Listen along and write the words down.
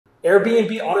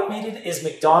Airbnb Automated is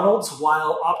McDonald's,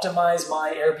 while Optimize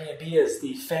My Airbnb is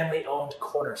the family-owned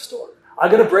corner store. I'm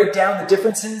going to break down the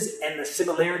differences and the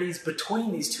similarities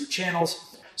between these two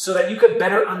channels so that you could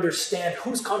better understand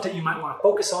whose content you might want to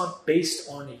focus on based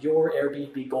on your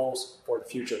Airbnb goals for the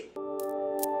future.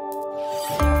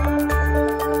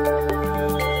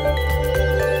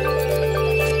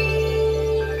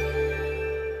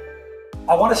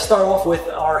 I want to start off with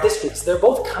our histories. They're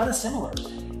both kind of similar.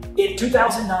 In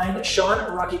 2009, Sean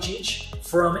Rakidzich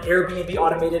from Airbnb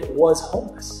Automated was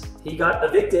homeless. He got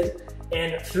evicted,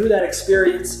 and through that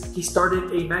experience, he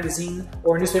started a magazine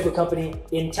or a newspaper company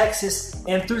in Texas,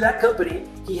 and through that company,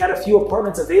 he had a few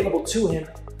apartments available to him,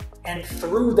 and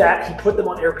through that, he put them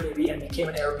on Airbnb and became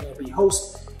an Airbnb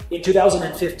host in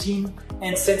 2015,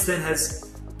 and since then has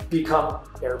become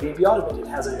Airbnb Automated.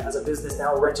 Has a business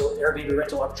now, Airbnb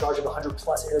rental arbitrage of 100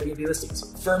 plus Airbnb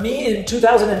listings. For me, in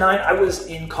 2009, I was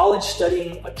in college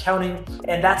studying accounting,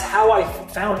 and that's how I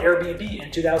found Airbnb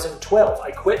in 2012.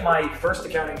 I quit my first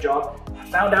accounting job,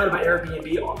 found out about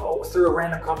Airbnb through a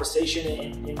random conversation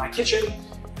in my kitchen,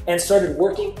 and started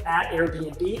working at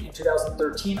Airbnb in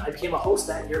 2013. I became a host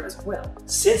that year as well.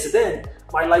 Since then,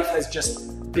 my life has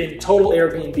just been total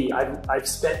Airbnb. I've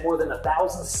spent more than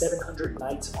 1,700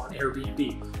 nights on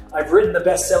Airbnb. I've written the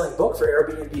best-selling book for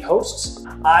Airbnb hosts.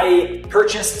 I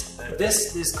purchased,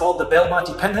 this is called the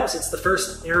Belmonte Penthouse. It's the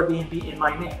first Airbnb in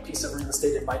my name, piece of real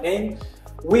estate in my name.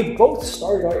 We both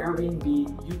started our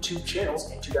Airbnb YouTube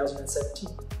channels in 2017.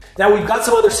 Now we've got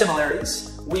some other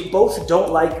similarities. We both don't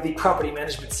like the property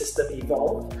management system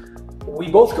Evolve. We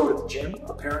both go to the gym,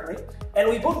 apparently, and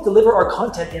we both deliver our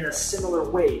content in a similar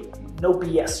way. No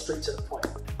BS, straight to the point.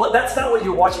 But that's not what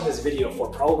you're watching this video for.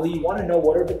 Probably you want to know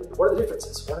what are the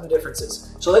differences. What are the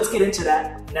differences? So let's get into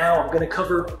that. Now I'm going to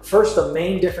cover first the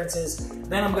main differences,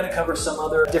 then I'm going to cover some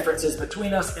other differences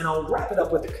between us, and I'll wrap it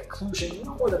up with the conclusion,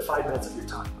 no more than 5 minutes of your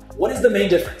time. What is the main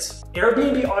difference?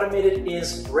 Airbnb Automated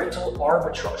is rental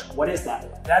arbitrage. What is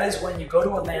that? That is when you go to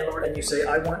a landlord and you say,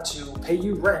 I want to pay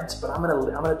you rent, but I'm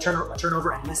gonna turn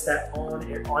over and list that on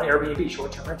Airbnb,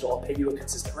 short-term rental. I'll pay you a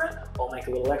consistent rent, I'll make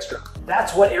a little extra.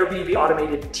 That's what Airbnb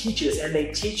Automated teaches, and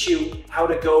they teach you how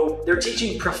to go, they're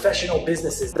teaching professional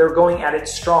businesses. They're going at it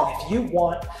strong. If you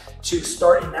want to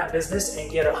start in that business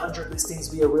and get 100 listings,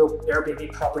 be a real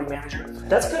Airbnb property manager,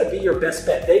 that's gonna be your best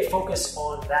bet. They focus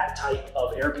on that type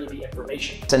of Airbnb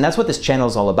information. And that's what this channel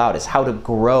is all about, is how to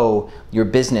grow your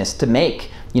business to make,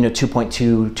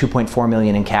 2.2, 2.4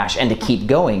 million in cash and to keep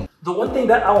going. The one thing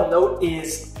that I'll note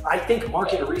is I think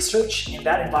market research in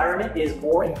that environment is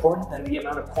more important than the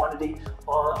amount of quantity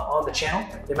on the channel,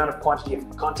 the amount of quantity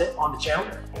of content on the channel.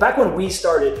 Back when we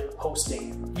started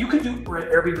hosting, you could do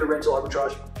Airbnb rental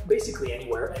arbitrage basically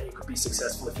anywhere, and you could be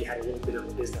successful if you had a little bit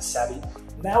of business savvy.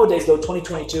 Nowadays though,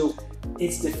 2022,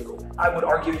 it's difficult. I would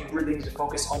argue you really need to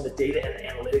focus on the data and the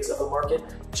analytics of a market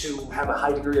to have a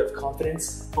high degree of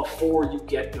confidence before you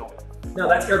get going. Now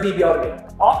that's Airbnb Automated.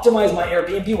 Optimize My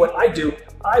Airbnb, what I do,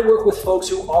 I work with folks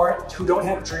who don't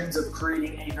have dreams of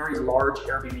creating a very large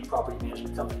Airbnb property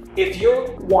management company. If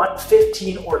you want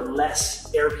 15 or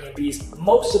less Airbnbs,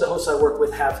 most of the hosts I work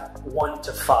with have 1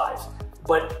 to 5.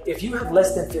 But if you have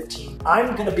less than 15,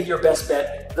 I'm gonna be your best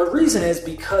bet. The reason is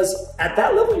because at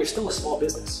that level, you're still a small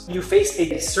business. You face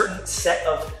a certain set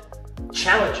of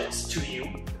challenges to you,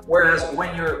 whereas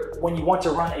when you want to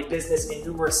run a business in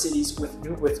numerous cities with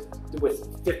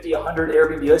 50, 100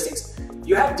 Airbnb listings,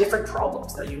 you have different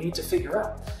problems that you need to figure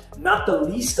out. Not the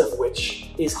least of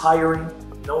which is hiring,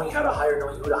 knowing how to hire,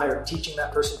 knowing who to hire, teaching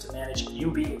that person to manage, you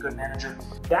being a good manager.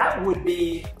 That would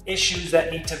be issues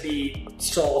that need to be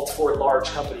solved for large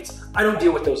companies. I don't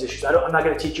deal with those issues. I'm not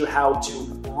gonna teach you how to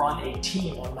run a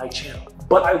team on my channel,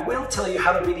 but I will tell you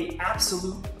how to be the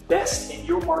absolute best in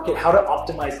your market, how to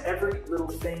optimize every little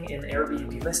thing in the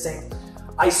Airbnb listing.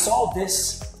 I saw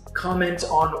this comment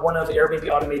on one of Airbnb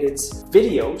Automated's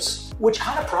videos, which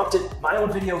kind of prompted my own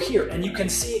video here. And you can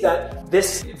see that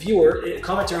this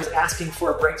commenter is asking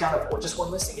for a breakdown of just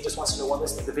one listing. He just wants to know one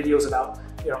listing. The video is about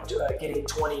getting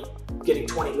 20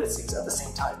 listings at the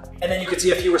same time. And then you could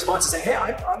see a few responses saying, hey,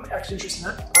 I'm actually interested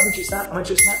in that. I'm interested in that. I'm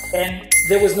interested in that. And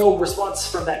there was no response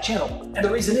from that channel. And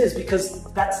the reason is because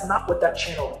that's not what that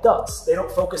channel does. They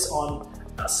don't focus on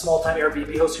small-time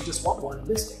Airbnb hosts who just want one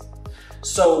listing.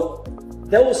 So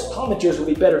those commenters will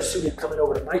be better suited coming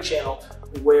over to my channel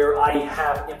where I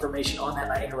have information on that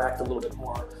and I interact a little bit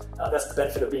more. That's the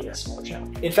benefit of being a small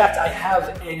channel. In fact, I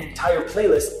have an entire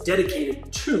playlist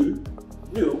dedicated to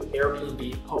new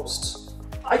Airbnb hosts.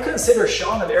 I consider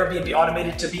Sean of Airbnb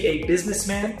Automated to be a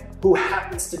businessman who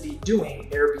happens to be doing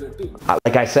Airbnb.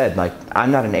 Like I said,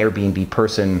 I'm not an Airbnb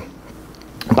person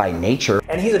by nature.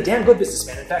 And he's a damn good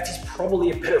businessman. In fact, he's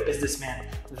probably a better businessman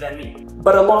than me.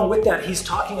 But along with that, he's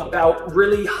talking about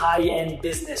really high-end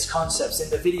business concepts. In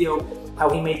the video, how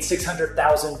he made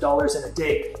 $600,000 in a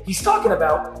day, he's talking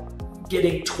about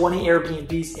getting 20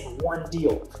 Airbnbs in one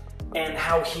deal. And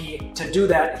how to do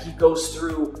that, he goes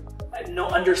through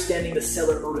understanding the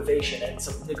seller motivation and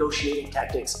some negotiating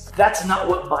tactics. That's not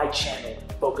what my channel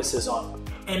focuses on.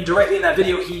 And directly in that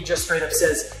video, he just straight up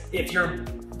says, if you're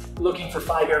looking for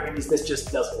 5 Airbnbs, this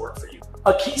just doesn't work for you.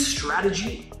 A key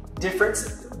strategy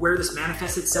difference where this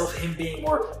manifests itself, him being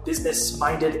more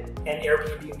business-minded and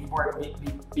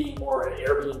Airbnb being more an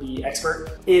Airbnb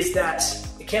expert, is that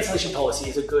the cancellation policy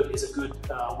is a good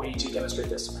way to demonstrate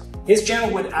this. His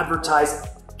channel would advertise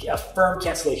a firm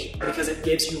cancellation because it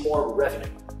gives you more revenue.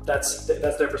 That's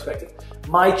their perspective.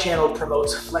 My channel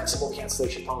promotes flexible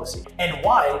cancellation policy. And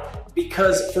why?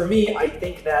 Because for me, I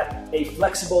think that a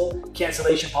flexible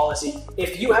cancellation policy,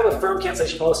 if you have a firm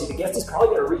cancellation policy, the guest is probably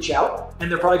going to reach out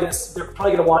and they're probably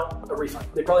going to want a refund.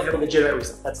 They probably have a legitimate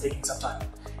reason. That's taking some time.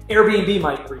 Airbnb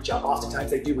might reach out. Oftentimes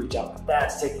they do reach out.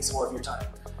 That's taking some more of your time.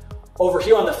 Over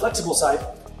here on the flexible side,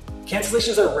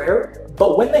 cancellations are rare,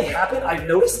 but when they happen, I've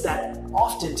noticed that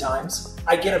oftentimes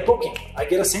I get a booking. I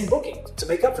get a same booking to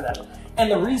make up for that. And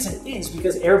the reason is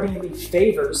because Airbnb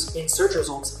favors in search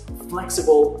results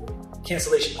flexible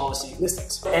cancellation policy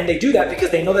listings. And they do that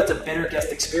because they know that's a better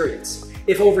guest experience.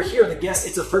 If over here the guest,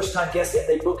 it's a first-time guest and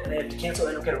they book and they have to cancel,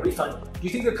 they don't get a refund, do you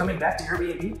think they're coming back to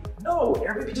Airbnb? No,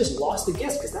 Airbnb just lost the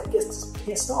guest because that guest is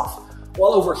pissed off.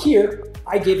 While over here,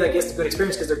 I gave that guest a good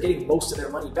experience because they're getting most of their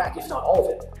money back, if not all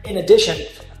of it. In addition,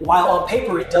 while on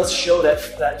paper it does show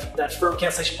that firm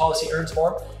cancellation policy earns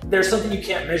more, there's something you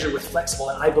can't measure with flexible,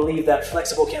 and I believe that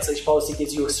flexible cancellation policy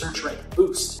gives you a search rank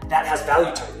boost. That has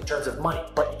value to it in terms of money,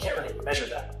 but you can't really measure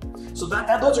that. So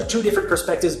those are two different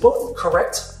perspectives, both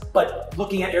correct, but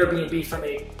looking at Airbnb from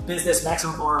a business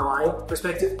maximum ROI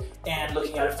perspective and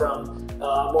looking at it from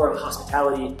more of a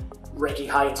hospitality, ranking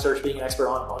high in search, being an expert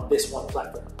on this one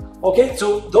platform. Okay,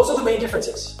 so those are the main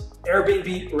differences.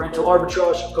 Airbnb, rental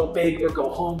arbitrage, go big or go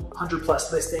home,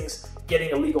 100+ listings,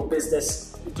 getting a legal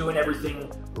business, doing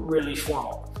everything really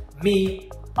formal. Me,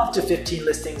 up to 15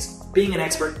 listings, being an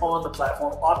expert on the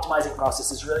platform, optimizing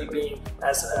processes, really being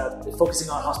focusing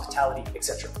on hospitality,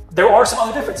 etc. There are some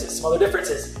other differences.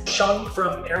 Sean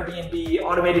from Airbnb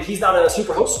Automated, he's not a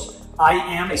super host. I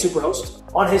am a super host.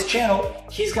 On his channel,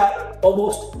 he's got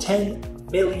almost 10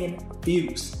 million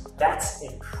views. That's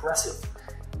impressive.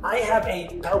 I have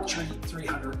a paltry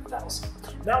 300,000.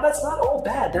 Now that's not all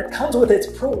bad. That comes with its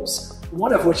pros.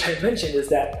 One of which I mentioned is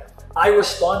that I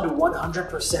respond to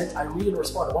 100%. I read and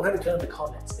respond to 100% of the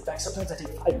comments. In fact, sometimes I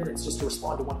take 5 minutes just to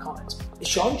respond to one comment.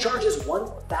 Sean charges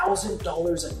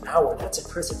 $1,000 an hour. That's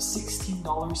impressive.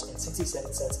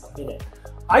 $16.67 a minute.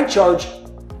 I charge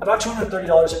about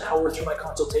 $230 an hour through my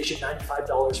consultation,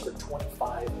 $95 for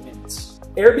 25 minutes.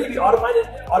 Airbnb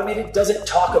Automated doesn't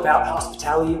talk about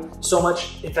hospitality so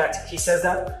much. In fact, he says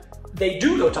that. They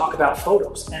do though talk about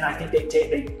photos, and I think they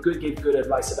give good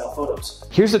advice about photos.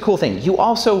 Here's the cool thing. You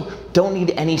also don't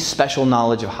need any special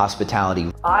knowledge of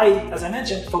hospitality. As I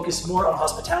mentioned, focus more on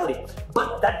hospitality,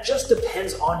 but that just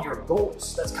depends on your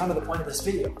goals. That's kind of the point of this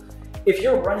video. If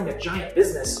you're running a giant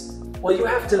business, well, you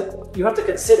have to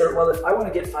consider, well, if I want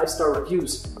to get 5-star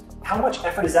reviews, how much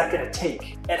effort is that going to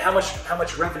take, and how much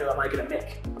revenue am I going to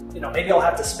make? You know, maybe I'll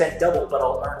have to spend double, but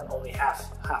I'll earn only half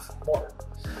more.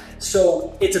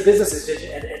 So it's a business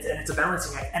decision, and it's a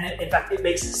balancing act. And in fact, it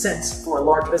makes sense for a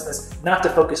large business not to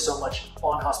focus so much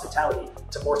on hospitality,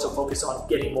 to more so focus on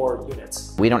getting more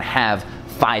units. We don't have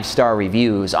 5-star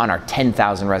reviews on our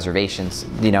 10,000 reservations.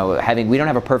 You know, we don't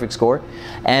have a perfect score,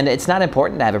 and it's not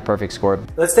important to have a perfect score.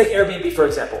 Let's take Airbnb, for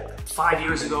example. 5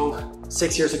 years ago,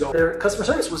 6 years ago, their customer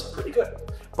service was pretty good.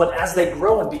 But as they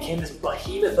grow and became this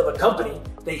behemoth of a company,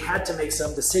 they had to make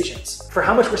some decisions. For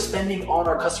how much we're spending on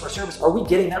our customer service, are we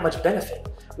getting that much benefit?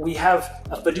 We have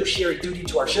a fiduciary duty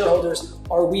to our shareholders.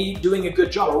 Are we doing a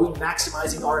good job? Are we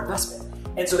maximizing our investment?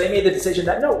 And so they made the decision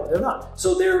that no, they're not.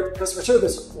 So their customer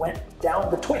service went down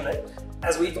the toilet,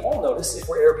 as we've all noticed if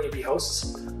we're Airbnb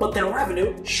hosts, but their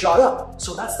revenue shot up.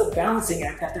 So that's the balancing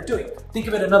act that they're doing. Think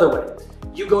of it another way.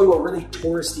 You go to a really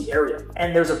touristy area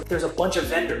and there's a bunch of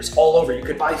vendors all over. You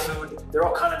could buy food, they're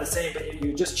all kind of the same, but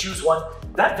you just choose one.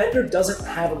 That vendor doesn't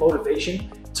have a motivation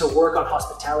to work on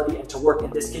hospitality and to work,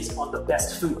 in this case, on the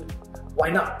best food. Why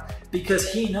not?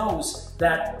 because he knows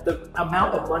that the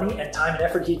amount of money and time and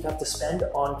effort he'd have to spend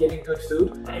on getting good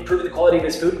food and improving the quality of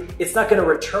his food, it's not going to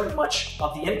return much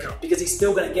of the income because he's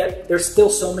still going to get, there's still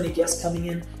so many guests coming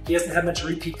in. He doesn't have much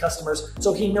repeat customers.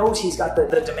 So he knows he's got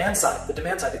the demand side,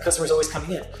 the customer's always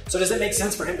coming in. So does it make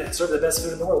sense for him to serve the best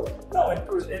food in the world? No,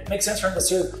 it makes sense for him to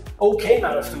serve okay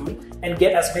amount of food and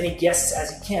get as many guests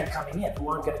as he can coming in who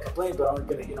aren't going to complain, but aren't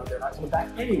going to, they're not coming back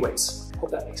anyways. Hope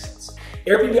that makes sense.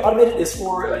 Airbnb Automated is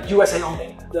for USA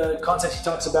only. The concept he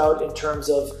talks about in terms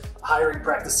of hiring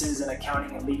practices and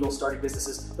accounting and legal starting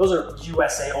businesses, those are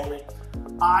USA only.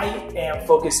 I am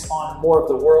focused on more of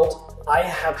the world. I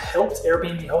have helped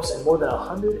Airbnb hosts in more than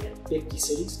 150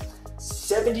 cities,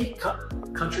 70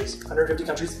 countries, 150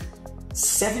 countries.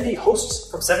 70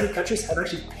 hosts from 70 countries have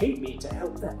actually paid me to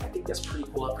help them. I think that's pretty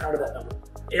cool. I'm proud of that number.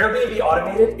 Airbnb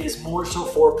Automated is more so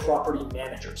for property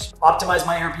managers. Optimize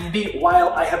My Airbnb. While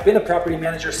I have been a property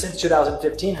manager since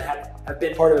 2015 and have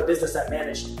been part of a business that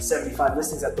managed 75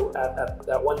 listings at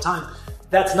one time,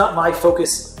 that's not my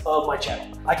focus of my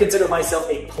channel. I consider myself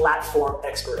a platform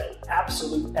expert, an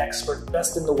absolute expert,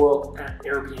 best in the world at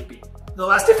Airbnb. The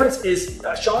last difference is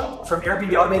Sean from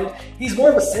Airbnb Automated. He's more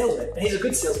of a salesman, and he's a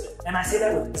good salesman. And I say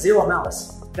that with zero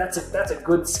malice. That's a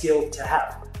good skill to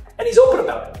have. And he's open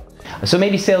about it. So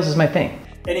maybe sales is my thing.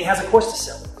 And he has a course to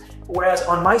sell. Whereas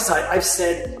on my side, I've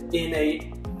said in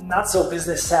a not so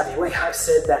business savvy way, I've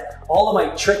said that all of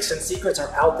my tricks and secrets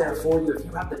are out there for you. If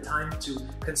you have the time to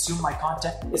consume my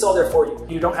content, it's all there for you.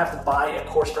 You don't have to buy a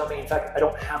course from me. In fact, I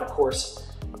don't have a course.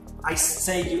 I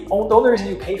say the only reason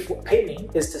you pay me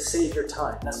is to save your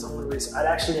time. That's the only reason.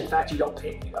 In fact, you don't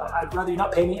pay me. I'd rather you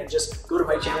not pay me and just go to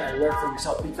my channel and learn for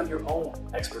yourself. Become your own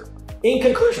expert. In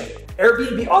conclusion,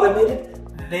 Airbnb Automated,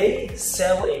 they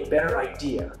sell a better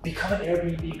idea. Become an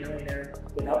Airbnb millionaire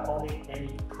without owning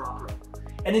any property.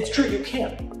 And it's true, you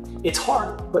can. It's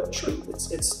hard, but true.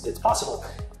 It's possible.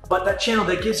 But that channel,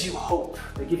 that gives you hope.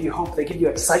 They give you hope. They give you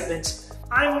excitement.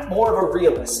 I'm more of a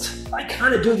realist. I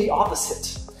kind of do the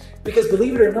opposite. Because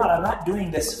believe it or not, I'm not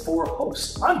doing this for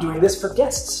hosts. I'm doing this for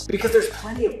guests. Because there's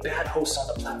plenty of bad hosts on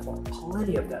the platform,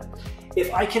 plenty of them.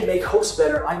 If I can make hosts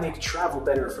better, I make travel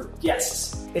better for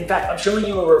guests. In fact, I'm showing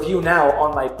you a review now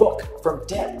on my book from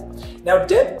Deb. Now,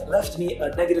 Deb left me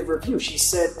a negative review. She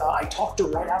said, I talked her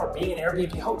right out of being an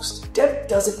Airbnb host. Deb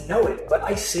doesn't know it, but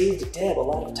I saved Deb a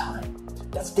lot of time.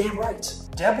 That's damn right.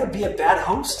 Deb would be a bad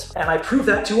host, and I proved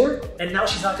that to her, and now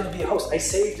she's not going to be a host. I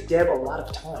saved Deb a lot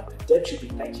of time. Deb should be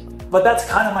thanking me. But that's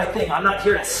kind of my thing. I'm not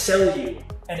here to sell you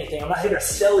anything. I'm not here to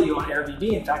sell you on Airbnb.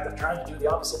 In fact, I'm trying to do the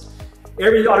opposite.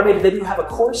 Airbnb Automated, they do have a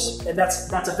course, and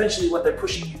that's eventually what they're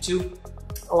pushing you to.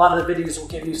 A lot of the videos will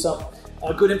give you some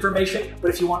good information, but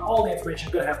if you want all the information,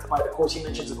 you're going to have to buy the course. He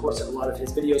mentions the course in a lot of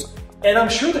his videos, and I'm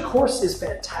sure the course is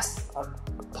fantastic. I'm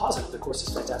positive the course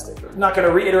is fantastic. I'm not going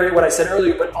to reiterate what I said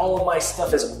earlier, but all of my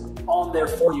stuff is on there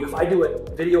for you. If I do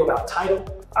a video about title,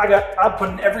 I'm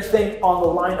putting everything on the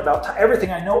line about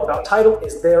everything I know about title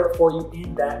is there for you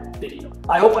in that video.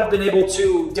 I hope I've been able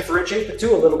to differentiate the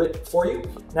two a little bit for you.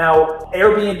 Now,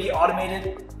 Airbnb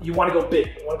Automated, you want to go big.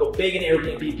 You want to go big in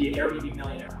Airbnb, be an Airbnb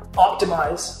millionaire.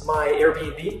 Optimize My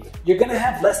Airbnb. You're going to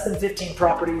have less than 15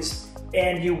 properties,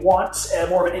 and you want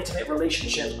more of an intimate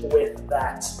relationship with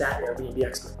that Airbnb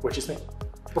expert, which is me.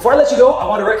 Before I let you go, I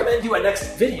want to recommend you a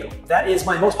next video. That is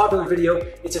my most popular video.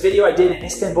 It's a video I did in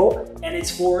Istanbul, and it's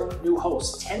for new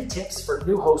hosts. 10 tips for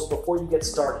new hosts before you get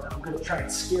started. I'm going to try and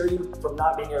scare you from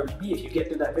not being Airbnb. If you get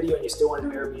through that video and you still want to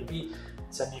do Airbnb,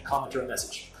 send me a comment or a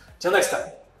message. Till next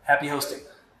time, happy hosting.